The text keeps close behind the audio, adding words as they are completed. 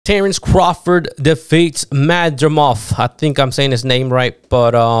Terence Crawford defeats Madrimov. I think I'm saying his name right,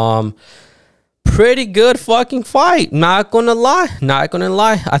 but pretty good fucking fight. Not gonna lie.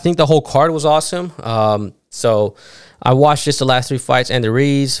 I think the whole card was awesome. So I watched just the last three fights, and the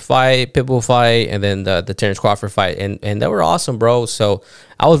Reese fight, Pitbull fight, and then the Terence Crawford fight, and they were awesome, bro. So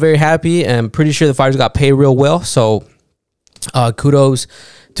I was very happy, and I'm pretty sure the fighters got paid real well. So kudos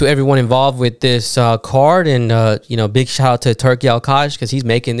to everyone involved with this card, and you know, big shout out to Turkey Al-Kaj, because he's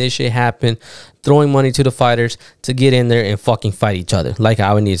making this shit happen, throwing money to the fighters to get in there and fucking fight each other like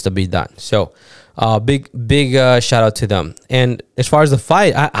how it needs to be done. So big shout out to them. And as far as the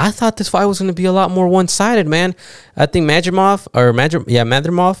fight, I thought this fight was going to be a lot more one-sided, man. I think Madrimov,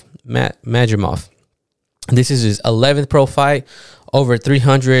 this is his 11th pro fight, over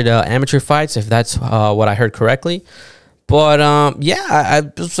 300 amateur fights, if that's what I heard correctly. But yeah, I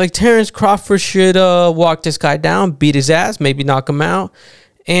was like, Terence Crawford should walk this guy down, beat his ass, maybe knock him out,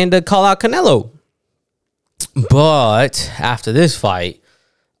 and call out Canelo. But after this fight,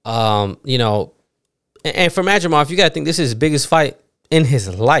 you know, and for Madrimov, you got to think this is his biggest fight in his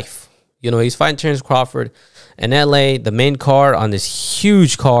life. You know, he's fighting Terence Crawford in LA, the main card on this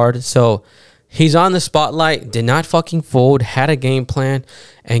huge card. So he's on the spotlight, did not fucking fold, had a game plan,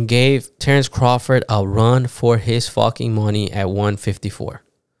 and gave Terence Crawford a run for his fucking money at 154.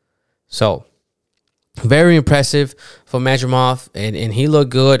 So very impressive for Madrimov, and he looked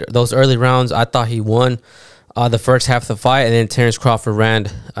good. Those early rounds, I thought he won the first half of the fight, and then Terence Crawford ran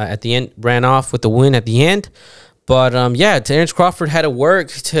off with the win at the end. But yeah, Terence Crawford had to work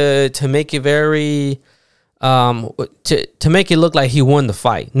to make it very to make it look like he won the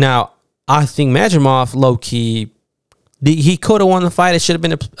fight. Now, I think Madrimov, low-key, he could have won the fight. It should have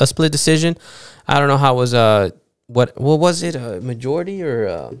been a split decision. I don't know how it was, what was it, a majority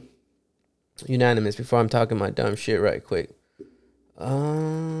or unanimous, before I'm talking my dumb shit right quick.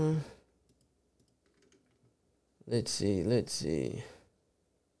 Let's see.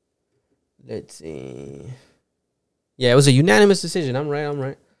 Yeah, it was a unanimous decision. I'm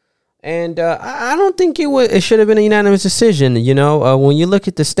right. And I don't think it should have been a unanimous decision. You know, when you look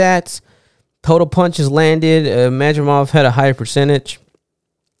at the stats, total punches landed, Madrimov had a higher percentage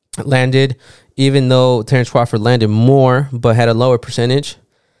landed, even though Terence Crawford landed more, but had a lower percentage.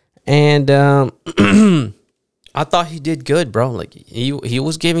 And I thought he did good, bro. Like, he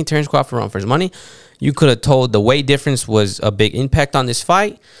was giving Terence Crawford a run for his money. You could have told the weight difference was a big impact on this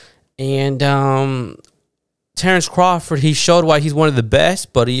fight. And Terence Crawford, he showed why he's one of the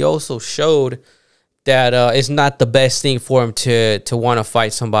best, but he also showed that it's not the best thing for him to want to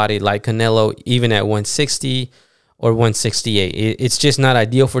fight somebody like Canelo, even at 160 or 168. It's just not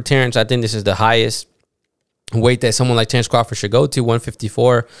ideal for Terence. I think this is the highest weight that someone like Terence Crawford should go to,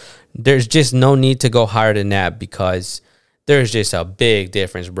 154. There's just no need to go higher than that, because there's just a big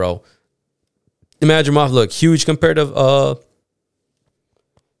difference, bro. Madrimov looked huge compared to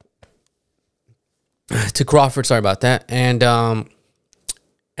Crawford. Sorry about that. And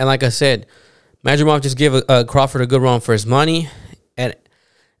like I said, Madrimov just gave Crawford a good run for his money, and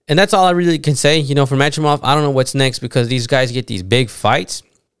that's all I really can say. You know, for Madrimov, I don't know what's next, because these guys get these big fights,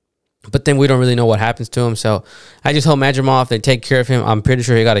 but then we don't really know what happens to him. So I just hope Madrimov, they take care of him. I'm pretty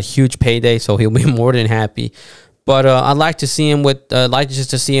sure he got a huge payday, so he'll be more than happy. But I'd like to see him just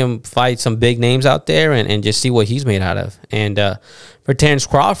to see him fight some big names out there, and just see what he's made out of. And for Terence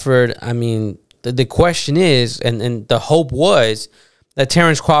Crawford, I mean, the question is, and the hope was, that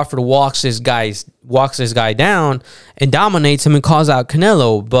Terence Crawford walks this guy down and dominates him and calls out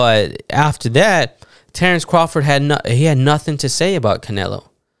Canelo. But after that, Terence Crawford had nothing to say about Canelo.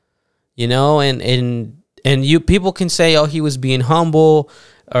 You know, and people can say, oh, he was being humble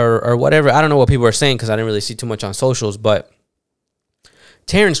or whatever. I don't know what people are saying, because I didn't really see too much on socials, but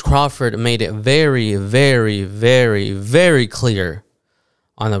Terence Crawford made it very, very, very, very clear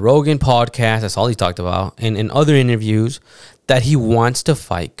on the Rogan podcast, that's all he talked about, and in other interviews, that he wants to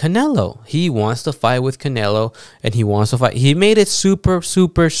fight Canelo. He wants to fight with Canelo, and he wants to fight. He made it super,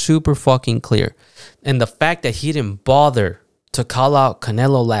 super, super fucking clear. And the fact that he didn't bother to call out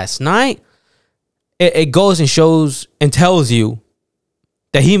Canelo last night, it goes and shows and tells you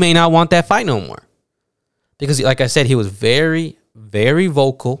that he may not want that fight no more. Because, like I said, he was very, very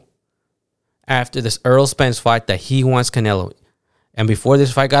vocal after this Errol Spence fight that he wants Canelo. And before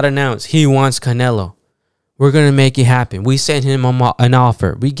this fight got announced, he wants Canelo. We're going to make it happen. We sent him an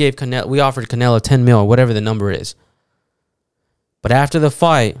offer. We offered Canelo 10 mil, or whatever the number is. But after the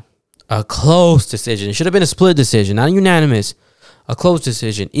fight, a close decision. It should have been a split decision, not unanimous. A close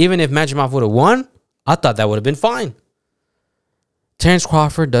decision. Even if Madrimov would have won, I thought that would have been fine. Terence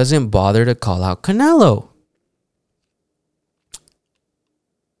Crawford doesn't bother to call out Canelo.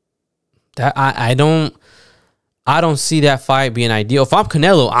 That I don't see that fight being ideal. If I'm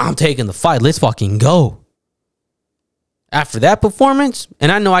Canelo, I'm taking the fight. Let's fucking go. After that performance,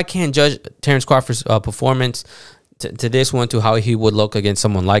 and I know I can't judge Terence Crawford's performance to this one, to how he would look against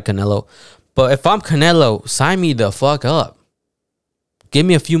someone like Canelo. But if I'm Canelo, sign me the fuck up. Give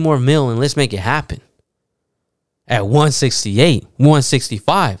me a few more mil and let's make it happen. At 168,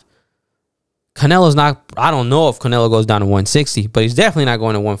 165. Canelo's not, I don't know if Canelo goes down to 160, but he's definitely not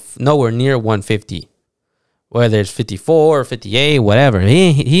going to nowhere near 150. Whether it's 54 or 58, whatever.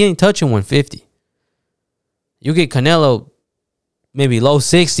 He ain't touching 150. You get Canelo maybe low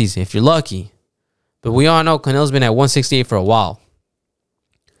 60s if you're lucky. But we all know Canelo's been at 168 for a while.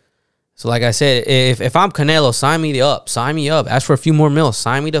 So like I said, if I'm Canelo, sign me up. Sign me up. Ask for a few more mils.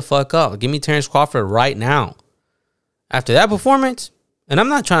 Sign me the fuck up. Give me Terence Crawford right now. After that performance, and I'm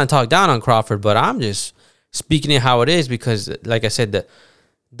not trying to talk down on Crawford, but I'm just speaking it how it is, because like I said,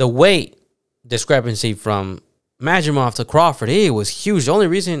 the weight discrepancy from Madrimov to Crawford, it was huge. The only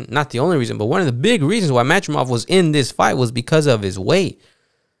reason, not the only reason, but one of the big reasons why Madrimov was in this fight was because of his weight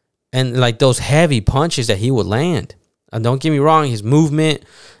and like those heavy punches that he would land. And don't get me wrong, his movement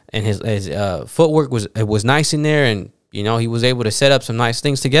and his footwork was nice in there, and you know, he was able to set up some nice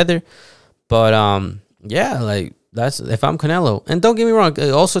things together. But yeah, like that's if I'm Canelo. And don't get me wrong,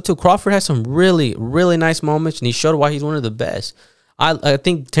 also too, Crawford has some really, really nice moments, and he showed why he's one of the best. I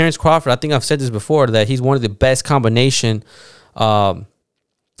think Terence Crawford, I think I've said this before, that he's one of the best combination, what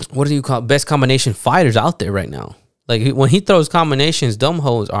do you call it? Best combination fighters out there right now. Like when he throws combinations, dumb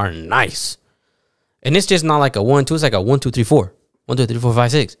hoes are nice. And it's just not like a 1-2, it's like a 1-2-3-4.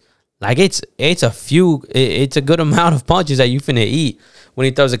 1-2-3-4-5-6. Like it's a good amount of punches that you finna eat when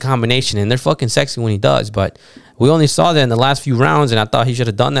he throws a combination, and they're fucking sexy when he does. But we only saw that in the last few rounds, and I thought he should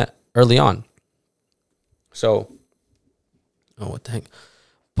have done that early on. So, oh, what the heck?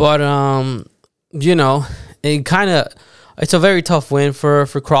 But you know, it's a very tough win for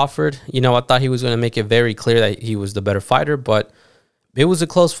Crawford. You know, I thought he was going to make it very clear that he was the better fighter, but it was a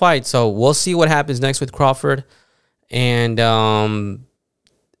close fight. So we'll see what happens next with Crawford. And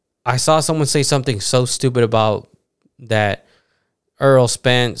I saw someone say something so stupid about that Errol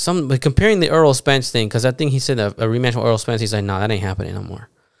Spence, comparing the Errol Spence thing, because I think he said a rematch with Errol Spence. He's like, no, that ain't happening no more.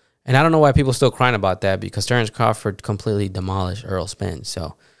 And I don't know why people are still crying about that, because Terence Crawford completely demolished Errol Spence.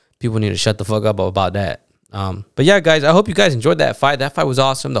 So people need to shut the fuck up about that. But yeah, guys, I hope you guys enjoyed that fight. That fight was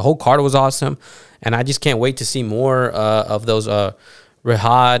awesome. The whole card was awesome. And I just can't wait to see more of those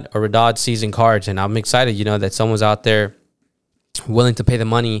Riyadh season cards. And I'm excited, you know, that someone's out there willing to pay the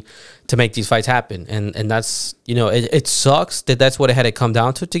money to make these fights happen. And that's, you know, it sucks that that's what it had to come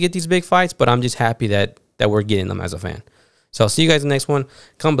down to get these big fights. But I'm just happy that we're getting them as a fan. So I'll see you guys in the next one.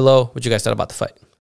 Comment below what you guys thought about the fight.